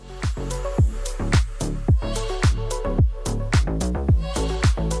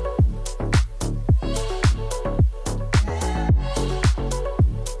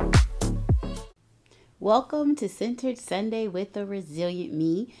welcome to Centered Sunday with the Resilient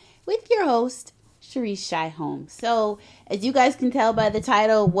Me with your host, Sharice Shy Holmes. So, as you guys can tell by the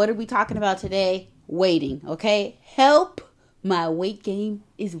title, what are we talking about today? Waiting, okay? Help, my weight gain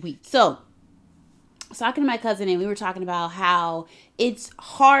is weak. So, I was talking to my cousin and we were talking about how it's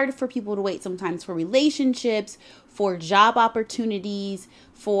hard for people to wait sometimes for relationships, for job opportunities,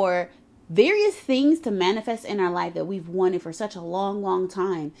 for various things to manifest in our life that we've wanted for such a long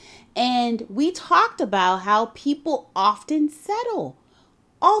time. And we talked about how people often settle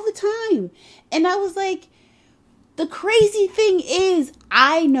all the time. And I was like, the crazy thing is,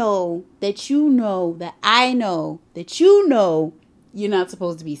 I know that you know that I know that you know you're not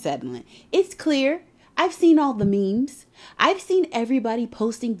supposed to be settling. It's clear. I've seen all the memes. I've seen everybody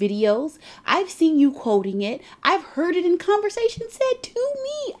posting videos. I've seen you quoting it. I've heard it in conversation said to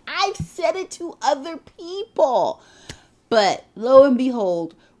me. I've said it to other people. But lo and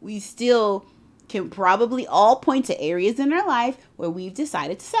behold, we still can probably all point to areas in our life where we've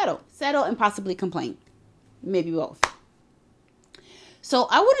decided to settle and possibly complain. Maybe both. So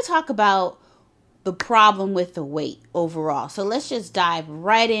I want to talk about the problem with the weight overall. So let's just dive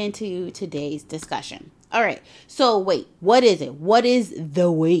right into today's discussion. All right. So weight, what is it? What is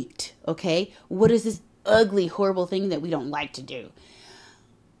the weight? Okay. What is this ugly, horrible thing that we don't like to do?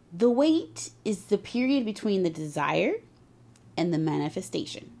 The weight is the period between the desire and the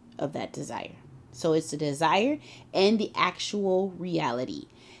manifestation of that desire. So it's the desire and the actual reality.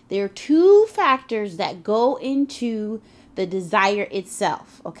 There are two factors that go into the desire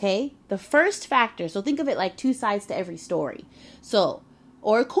itself, okay? The first factor, so think of it like two sides to every story. So,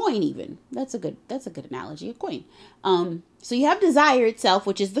 or a coin even. That's a good analogy, a coin. So you have desire itself,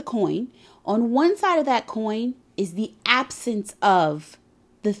 which is the coin. On one side of that coin is the absence of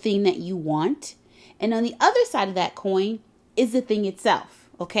the thing that you want. And on the other side of that coin is the thing itself,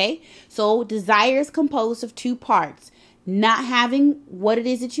 okay? So desire is composed of two parts. Not having what it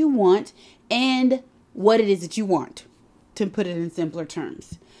is that you want and what it is that you want, to put it in simpler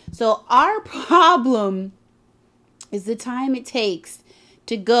terms. So our problem is the time it takes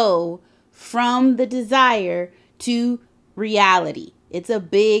to go from the desire to reality. It's a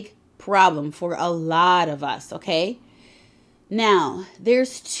big problem for a lot of us, okay? Now,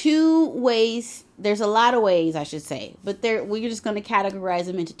 there's a lot of ways, I should say, but we're just going to categorize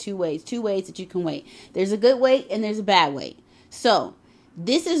them into two ways that you can wait. There's a good weight and there's a bad weight. So,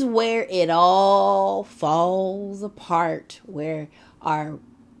 this is where it all falls apart, where our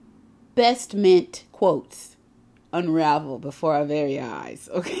best meant quotes unravel before our very eyes,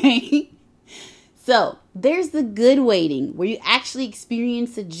 okay? So, there's the good waiting, where you actually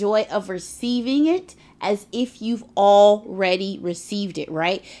experience the joy of receiving it as if you've already received it,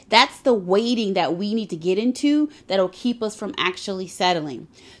 right? That's the waiting that we need to get into that'll keep us from actually settling.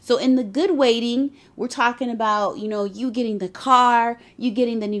 So in the good waiting, we're talking about, you getting the car, you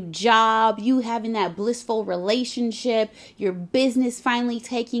getting the new job, you having that blissful relationship, your business finally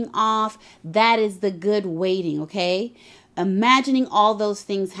taking off. That is the good waiting, okay? Imagining all those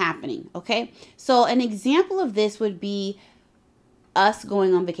things happening, okay? So an example of this would be us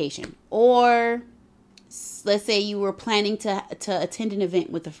going on vacation, or let's say you were planning to attend an event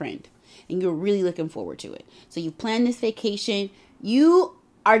with a friend and you're really looking forward to it. So you plan this vacation. You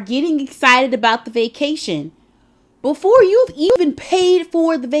are getting excited about the vacation before you've even paid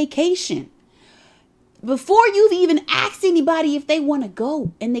for the vacation. Before you've even asked anybody if they want to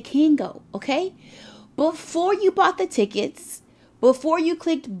go and they can go, okay? Before you bought the tickets, before you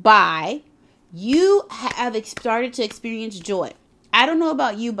clicked buy, you have started to experience joy. I don't know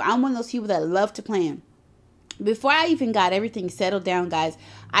about you, but I'm one of those people that love to plan. Before I even got everything settled down, guys,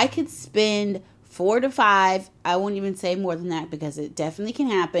 I could spend 4 to 5, I won't even say more than that because it definitely can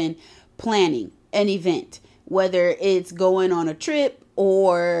happen, planning an event. Whether it's going on a trip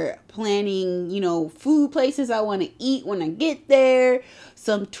or planning, food places I want to eat when I get there,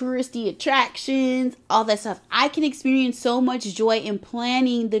 some touristy attractions, all that stuff. I can experience so much joy in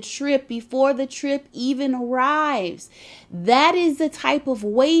planning the trip before the trip even arrives. That is the type of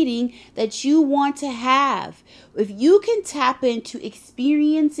waiting that you want to have. If you can tap into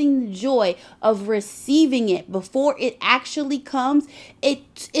experiencing the joy of receiving it before it actually comes,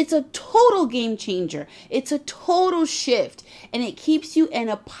 it's a total game changer. It's a total shift, and it keeps you in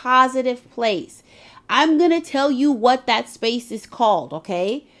a positive place. I'm going to tell you what that space is called,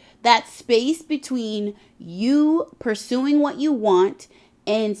 okay? That space between you pursuing what you want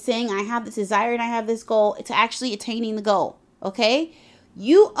and saying, I have this desire and I have this goal, to actually attaining the goal, okay?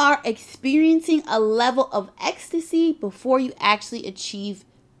 You are experiencing a level of ecstasy before you actually achieve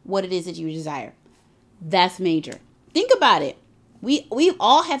what it is that you desire. That's major. Think about it. We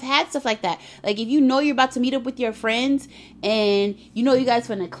all have had stuff like that. Like if you know you're about to meet up with your friends and you know you guys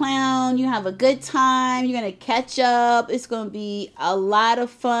gonna clown, you have a good time, you're gonna catch up. It's gonna be a lot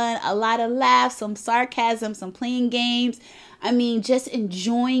of fun, a lot of laughs, some sarcasm, some playing games. I mean, just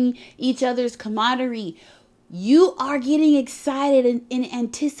enjoying each other's camaraderie. You are getting excited in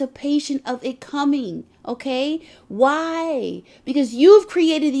anticipation of it coming. Okay? Why? Because you've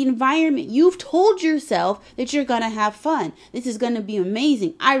created the environment. You've told yourself that you're going to have fun. This is going to be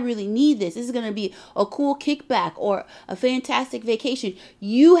amazing. I really need this. This is going to be a cool kickback or a fantastic vacation.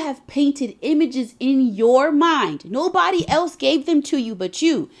 You have painted images in your mind. Nobody else gave them to you but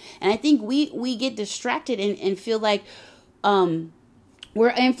you. And I think we get distracted and feel like we're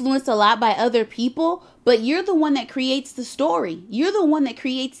influenced a lot by other people, but you're the one that creates the story. You're the one that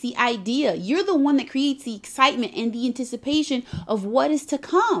creates the idea. You're the one that creates the excitement and the anticipation of what is to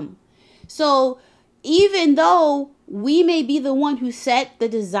come. So even though we may be the one who set the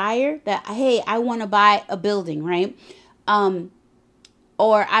desire that, hey, I want to buy a building, right? Or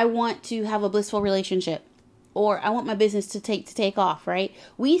I want to have a blissful relationship, or I want my business to take off, right?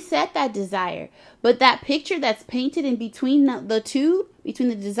 We set that desire. But that picture that's painted in between the two, between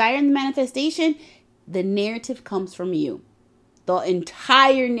the desire and the manifestation, the narrative comes from you. The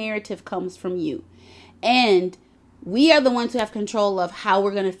entire narrative comes from you. And we are the ones who have control of how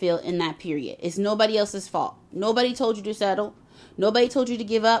we're going to feel in that period. It's nobody else's fault. Nobody told you to settle. Nobody told you to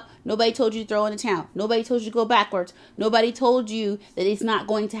give up. Nobody told you to throw in the towel. Nobody told you to go backwards. Nobody told you that it's not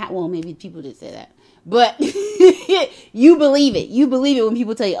going to happen. Well, maybe people did say that. But you believe it. You believe it when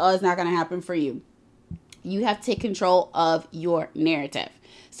people tell you, oh, it's not going to happen for you. You have to take control of your narrative.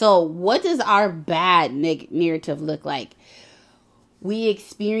 So what does our bad narrative look like? We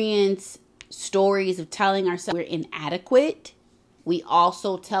experience stories of telling ourselves we're inadequate. We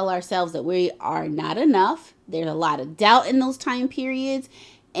also tell ourselves that we are not enough. There's a lot of doubt in those time periods.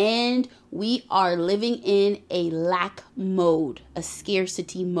 And we are living in a lack mode, a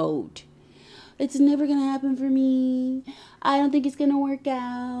scarcity mode. It's never going to happen for me. I don't think it's going to work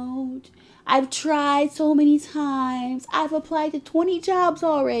out. I've tried so many times. I've applied to 20 jobs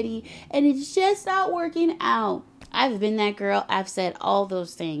already, and it's just not working out. I've been that girl. I've said all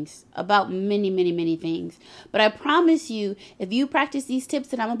those things about many, many, many things. But I promise you, if you practice these tips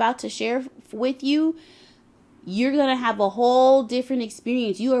that I'm about to share with you, you're going to have a whole different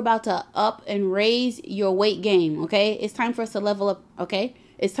experience. You are about to up and raise your weight game, okay? It's time for us to level up, okay?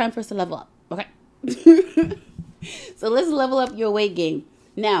 It's time for us to level up, okay? So let's level up your weight game.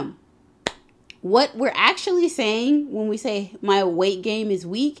 Now, what we're actually saying when we say my weight game is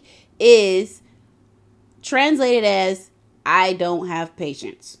weak is translated as I don't have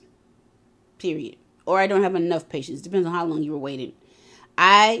patience, period. Or I don't have enough patience. Depends on how long you were waiting.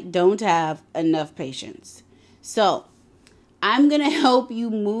 I don't have enough patience. So I'm going to help you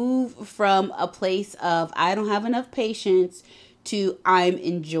move from a place of I don't have enough patience to I'm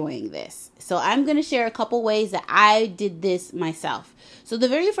enjoying this. So I'm going to share a couple ways that I did this myself. So the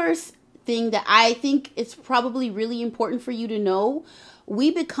very first thing that I think is probably really important for you to know, we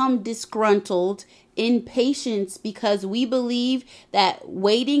become disgruntled, impatient because we believe that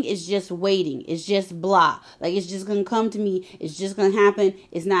waiting is just waiting. It's just blah. Like it's just going to come to me. It's just going to happen.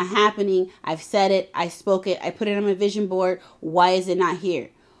 It's not happening. I've said it. I spoke it. I put it on my vision board. Why is it not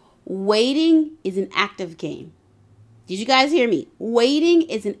here? Waiting is an active game. Did you guys hear me? Waiting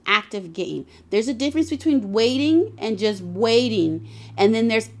is an active game. There's a difference between waiting and just waiting. And then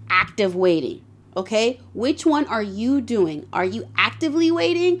there's active waiting. Okay? Which one are you doing? Are you actively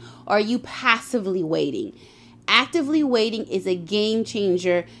waiting or are you passively waiting? Actively waiting is a game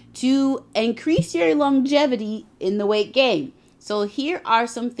changer to increase your longevity in the weight game. So here are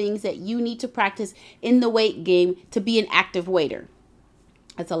some things that you need to practice in the weight game to be an active waiter.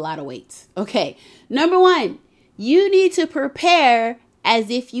 That's a lot of weights. Okay. Number 1. You need to prepare as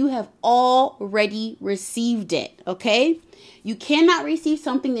if you have already received it, okay? You cannot receive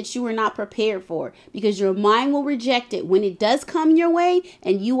something that you were not prepared for because your mind will reject it when it does come your way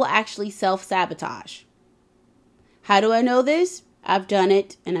and you will actually self-sabotage. How do I know this? I've done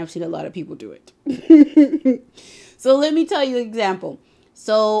it and I've seen a lot of people do it. So let me tell you an example.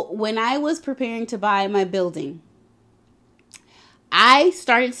 So when I was preparing to buy my building, I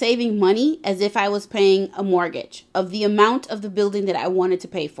started saving money as if I was paying a mortgage of the amount of the building that I wanted to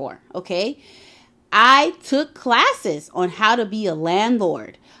pay for, okay? I took classes on how to be a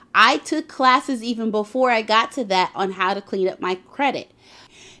landlord. I took classes even before I got to that on how to clean up my credit.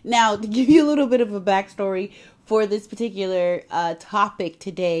 Now, to give you a little bit of a backstory for this particular topic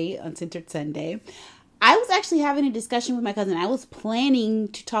today on Centered Sunday, I was actually having a discussion with my cousin. I was planning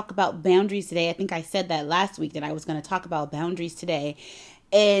to talk about boundaries today. I think I said that last week that I was going to talk about boundaries today.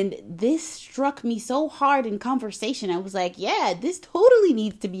 And this struck me so hard in conversation. I was like, yeah, this totally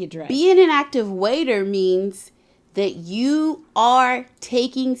needs to be addressed. Being an active waiter means that you are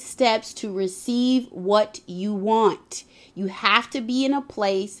taking steps to receive what you want. You have to be in a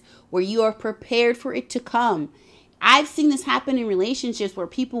place where you are prepared for it to come. I've seen this happen in relationships where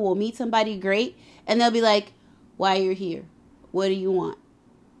people will meet somebody great and they'll be like, why are you here? What do you want?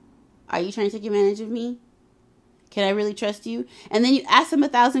 Are you trying to take advantage of me? Can I really trust you? And then you ask them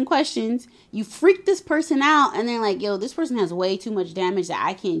 1,000 questions. You freak this person out. And they're like, yo, this person has way too much damage that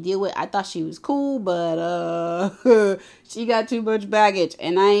I can't deal with. I thought she was cool, but she got too much baggage.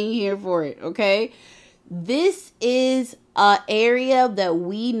 And I ain't here for it, okay? This is an area that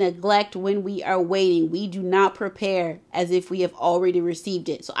we neglect when we are waiting. We do not prepare as if we have already received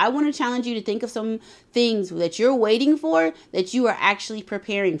it. So I want to challenge you to think of some things that you're waiting for that you are actually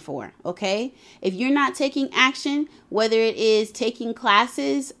preparing for, okay? If you're not taking action, whether it is taking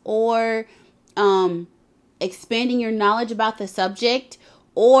classes or expanding your knowledge about the subject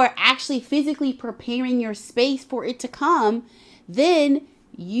or actually physically preparing your space for it to come, then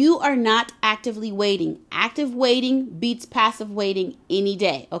you are not actively waiting. Active waiting beats passive waiting any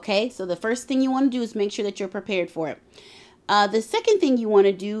day, okay? So the first thing you want to do is make sure that you're prepared for it. The second thing you want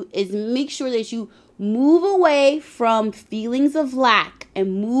to do is make sure that you move away from feelings of lack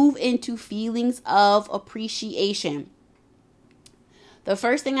and move into feelings of appreciation. The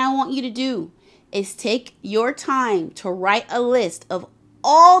first thing I want you to do is take your time to write a list of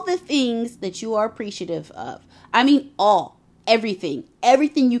all the things that you are appreciative of. I mean,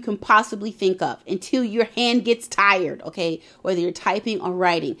 everything you can possibly think of until your hand gets tired, okay? Whether you're typing or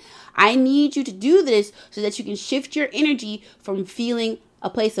writing. I need you to do this so that you can shift your energy from feeling a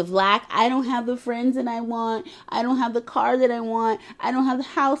place of lack. I don't have the friends that I want. I don't have the car that I want. I don't have the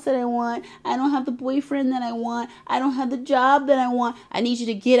house that I want. I don't have the boyfriend that I want. I don't have the job that I want. I need you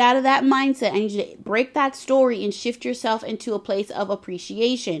to get out of that mindset. I need you to break that story and shift yourself into a place of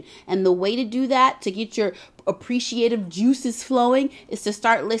appreciation. And the way to do that, to get your appreciative juices flowing, is to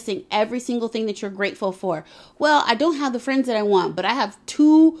start listing every single thing that you're grateful for. Well, I don't have the friends that I want, but I have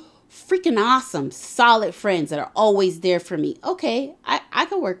 2 freaking awesome, solid friends that are always there for me. Okay, I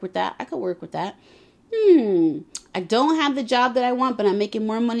could work with that. I don't have the job that I want, but I'm making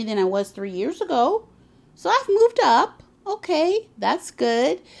more money than I was 3 years ago. So I've moved up. Okay, that's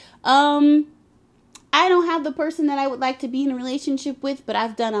good. I don't have the person that I would like to be in a relationship with, but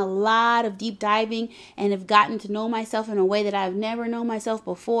I've done a lot of deep diving and have gotten to know myself in a way that I've never known myself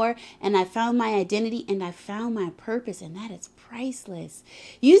before. And I found my identity and I found my purpose, and that is priceless.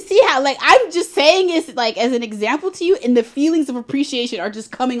 You see how, like, I'm just saying this like as an example to you, and the feelings of appreciation are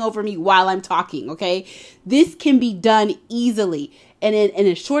just coming over me while I'm talking, okay? This can be done easily and in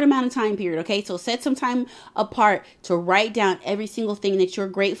a short amount of time period, okay? So set some time apart to write down every single thing that you're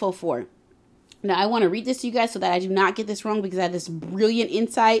grateful for. Now, I want to read this to you guys so that I do not get this wrong, because I have this brilliant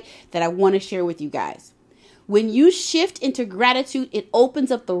insight that I want to share with you guys. When you shift into gratitude, it opens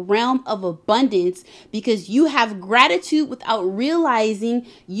up the realm of abundance because you have gratitude without realizing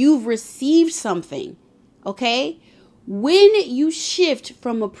you've received something. Okay? When you shift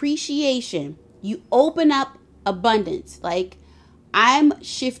from appreciation, you open up abundance. Like, I'm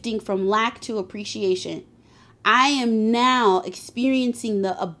shifting from lack to appreciation. I am now experiencing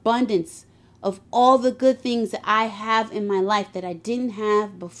the abundance of all the good things that I have in my life that I didn't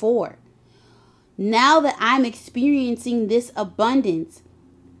have before. Now that I'm experiencing this abundance,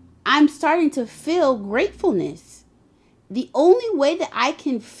 I'm starting to feel gratefulness. The only way that I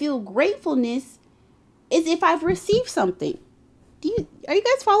can feel gratefulness is if I've received something. Are you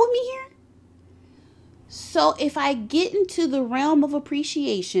guys following me here? So if I get into the realm of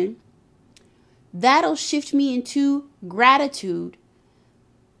appreciation, that'll shift me into gratitude.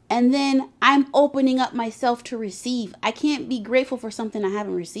 And then I'm opening up myself to receive. I can't be grateful for something I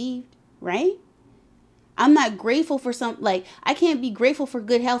haven't received, right? I'm not grateful for I can't be grateful for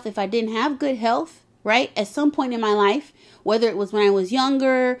good health if I didn't have good health, right? At some point in my life, whether it was when I was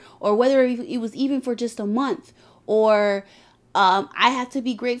younger or whether it was even for just a month, or I have to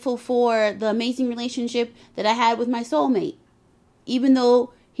be grateful for the amazing relationship that I had with my soulmate, even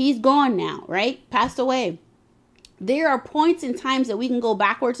though he's gone now, right? Passed away. There are points and times that we can go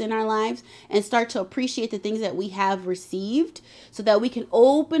backwards in our lives and start to appreciate the things that we have received so that we can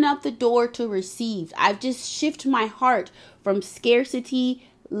open up the door to receive. I've just shifted my heart from scarcity,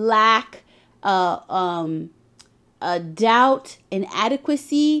 lack, doubt,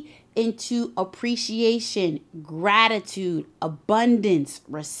 inadequacy, into appreciation, gratitude, abundance,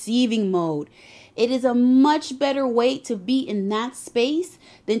 receiving mode. It is a much better way to be in that space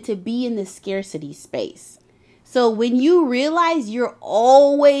than to be in the scarcity space. So when you realize you're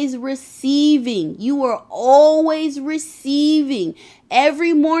always receiving, you are always receiving.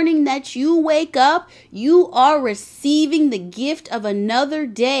 Every morning that you wake up, you are receiving the gift of another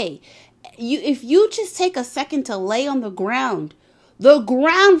day. If you just take a second to lay on the ground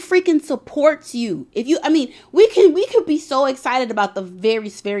freaking supports you. We could be so excited about the very,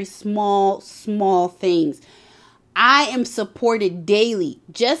 very small things. I am supported daily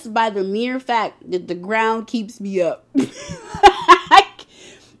just by the mere fact that the ground keeps me up.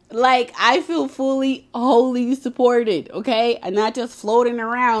 Like, I feel fully, wholly supported, okay? I'm not just floating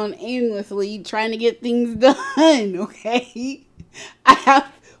around aimlessly trying to get things done, okay? I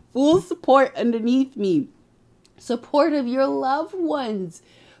have full support underneath me. Support of your loved ones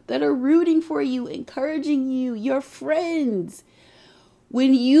that are rooting for you, encouraging you, your friends.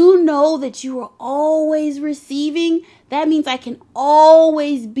 When you know that you are always receiving, that means I can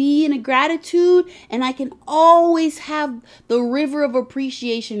always be in a gratitude and I can always have the river of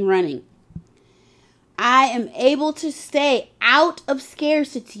appreciation running. I am able to stay out of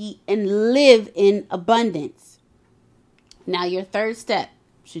scarcity and live in abundance. Now, your third step,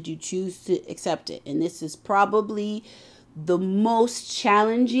 should you choose to accept it, and this is probably the most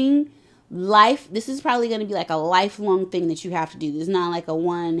challenging this is probably going to be like a lifelong thing that you have to do. This is not like a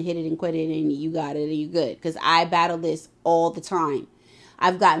one hit it and quit it and you got it and you good, because I battle this all the time.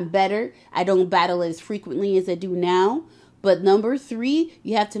 I've gotten better. I don't battle it as frequently as I do now. But number 3,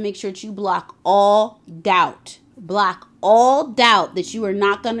 you have to make sure that you block all doubt. Block all doubt that you are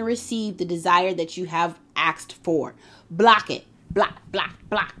not going to receive the desire that you have asked for. Block it. Block, block,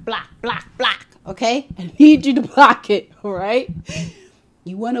 block, block, block, block. Okay? I need you to block it. All right?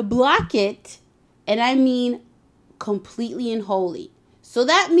 You want to block it, and I mean completely and wholly. So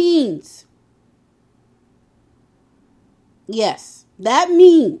that means, yes, that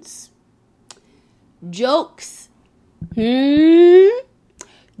means jokes.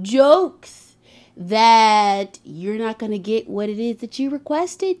 Jokes that you're not going to get what it is that you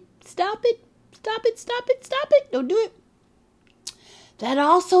requested. Stop it. Stop it. Stop it. Stop it. Don't do it. That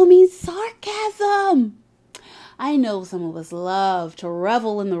also means sarcasm. I know some of us love to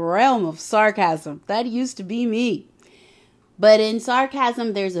revel in the realm of sarcasm. That used to be me. But in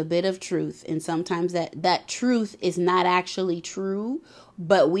sarcasm, there's a bit of truth. And sometimes that truth is not actually true,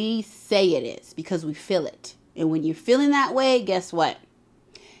 but we say it is because we feel it. And when you're feeling that way, guess what?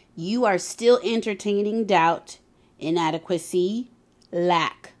 You are still entertaining doubt, inadequacy,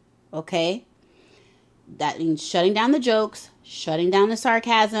 lack. Okay? That means shutting down the jokes, shutting down the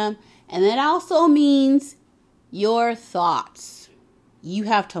sarcasm. And that also means your thoughts. You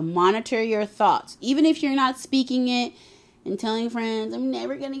have to monitor your thoughts. Even if you're not speaking it and telling friends, I'm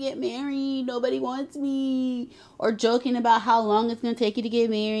never going to get married, nobody wants me, or joking about how long it's going to take you to get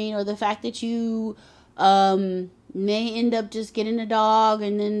married, or the fact that you may end up just getting a dog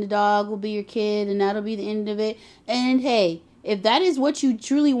and then the dog will be your kid and that'll be the end of it. And hey, if that is what you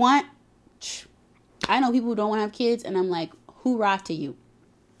truly want, I know people who don't want to have kids, and I'm like, hoorah to you.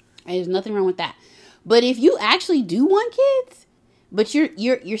 And there's nothing wrong with that. But if you actually do want kids, but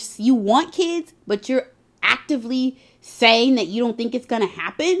you want kids, but you're actively saying that you don't think it's going to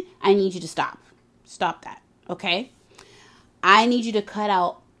happen, I need you to stop. Stop that, okay? I need you to cut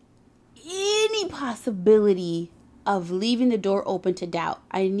out any possibility of leaving the door open to doubt.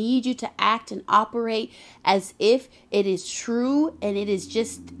 I need you to act and operate as if it is true and it is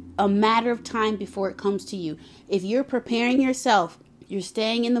just a matter of time before it comes to you. If you're preparing yourself, you're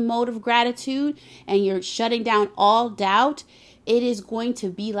staying in the mode of gratitude, and you're shutting down all doubt, it is going to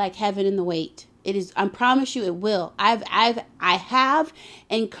be like heaven in the wait. It is, I promise you it will. I have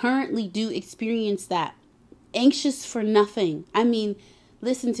and currently do experience that. Anxious for nothing. I mean,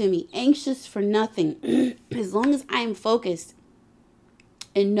 listen to me. Anxious for nothing. As long as I am focused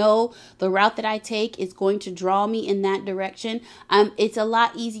and know the route that I take is going to draw me in that direction, it's a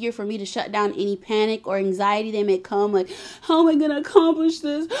lot easier for me to shut down any panic or anxiety that may come, like, how am I going to accomplish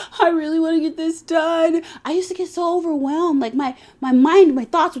this? I really want to get this done. I used to get so overwhelmed. Like, my mind, my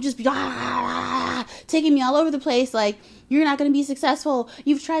thoughts would just be taking me all over the place. Like, you're not going to be successful.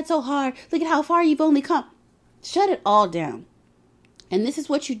 You've tried so hard. Look at how far you've only come. Shut it all down. And this is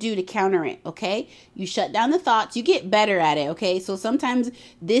what you do to counter it, okay? You shut down the thoughts. You get better at it, okay? So sometimes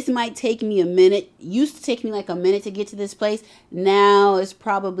this might take me a minute. Used to take me like a minute to get to this place. Now it's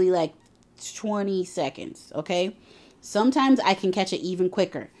probably like 20 seconds, okay? Sometimes I can catch it even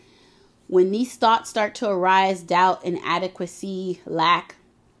quicker. When these thoughts start to arise, doubt, inadequacy, lack,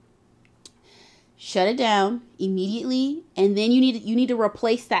 shut it down immediately, and then you need to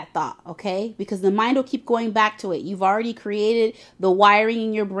replace that thought, okay? Because the mind will keep going back to it. You've already created the wiring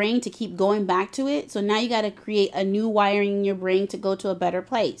in your brain to keep going back to it, so now you got to create a new wiring in your brain to go to a better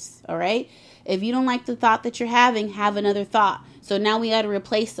place. All right, if you don't like the thought that you're having, have another thought. So now we got to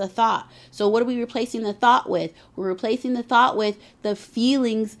replace the thought. So what are we replacing the thought with? We're replacing the thought with the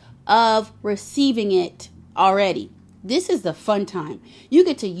feelings of receiving it already. This is the fun time. You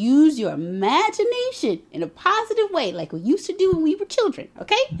get to use your imagination in a positive way like we used to do when we were children,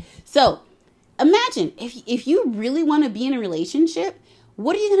 okay? So imagine if you really want to be in a relationship,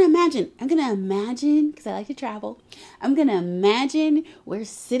 what are you going to imagine? I'm going to imagine, because I like to travel, I'm going to imagine we're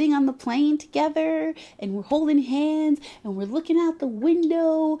sitting on the plane together and we're holding hands and we're looking out the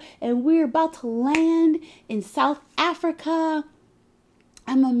window and we're about to land in South Africa.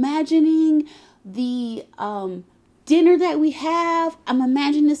 I'm imagining the dinner that we have. I'm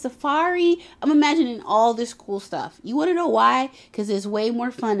imagining the safari. I'm imagining all this cool stuff. You want to know why? Because it's way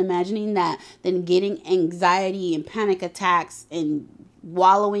more fun imagining that than getting anxiety and panic attacks and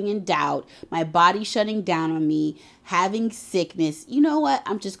wallowing in doubt, my body shutting down on me, having sickness. You know what?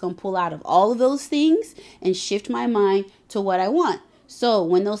 I'm just going to pull out of all of those things and shift my mind to what I want. So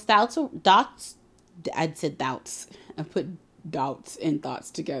when those I put doubts and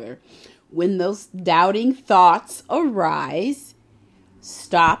thoughts together. When those doubting thoughts arise,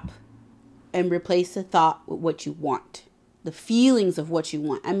 stop and replace the thought with what you want. The feelings of what you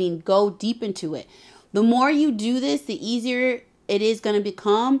want. I mean, go deep into it. The more you do this, the easier it is going to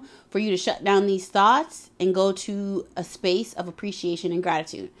become for you to shut down these thoughts and go to a space of appreciation and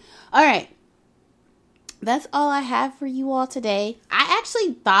gratitude. All right. That's all I have for you all today. I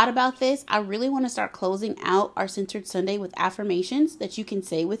actually thought about this. I really want to start closing out our Centered Sunday with affirmations that you can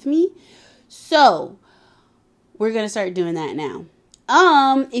say with me. So we're going to start doing that now.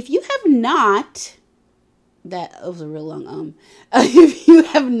 If you have not, that was a real long if you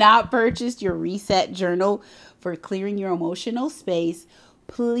have not purchased your Reset Journal for clearing your emotional space,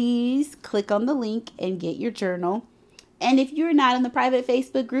 please click on the link and get your journal. And if you're not in the private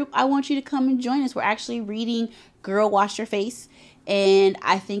Facebook group, I want you to come and join us. We're actually reading Girl Wash Your Face. And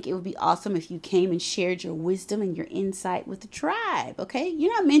I think it would be awesome if you came and shared your wisdom and your insight with the tribe, okay?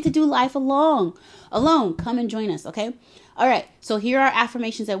 You're not meant to do life alone. Come and join us, okay? All right, so here are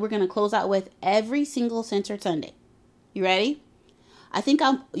affirmations that we're going to close out with every single Centered Sunday. You ready? I think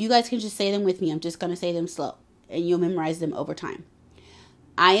you guys can just say them with me. I'm just going to say them slow, and you'll memorize them over time.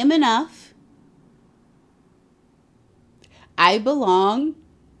 I am enough. I belong,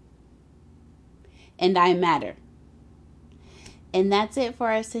 and I matter. And that's it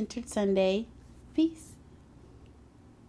for our Centered Sunday. Peace.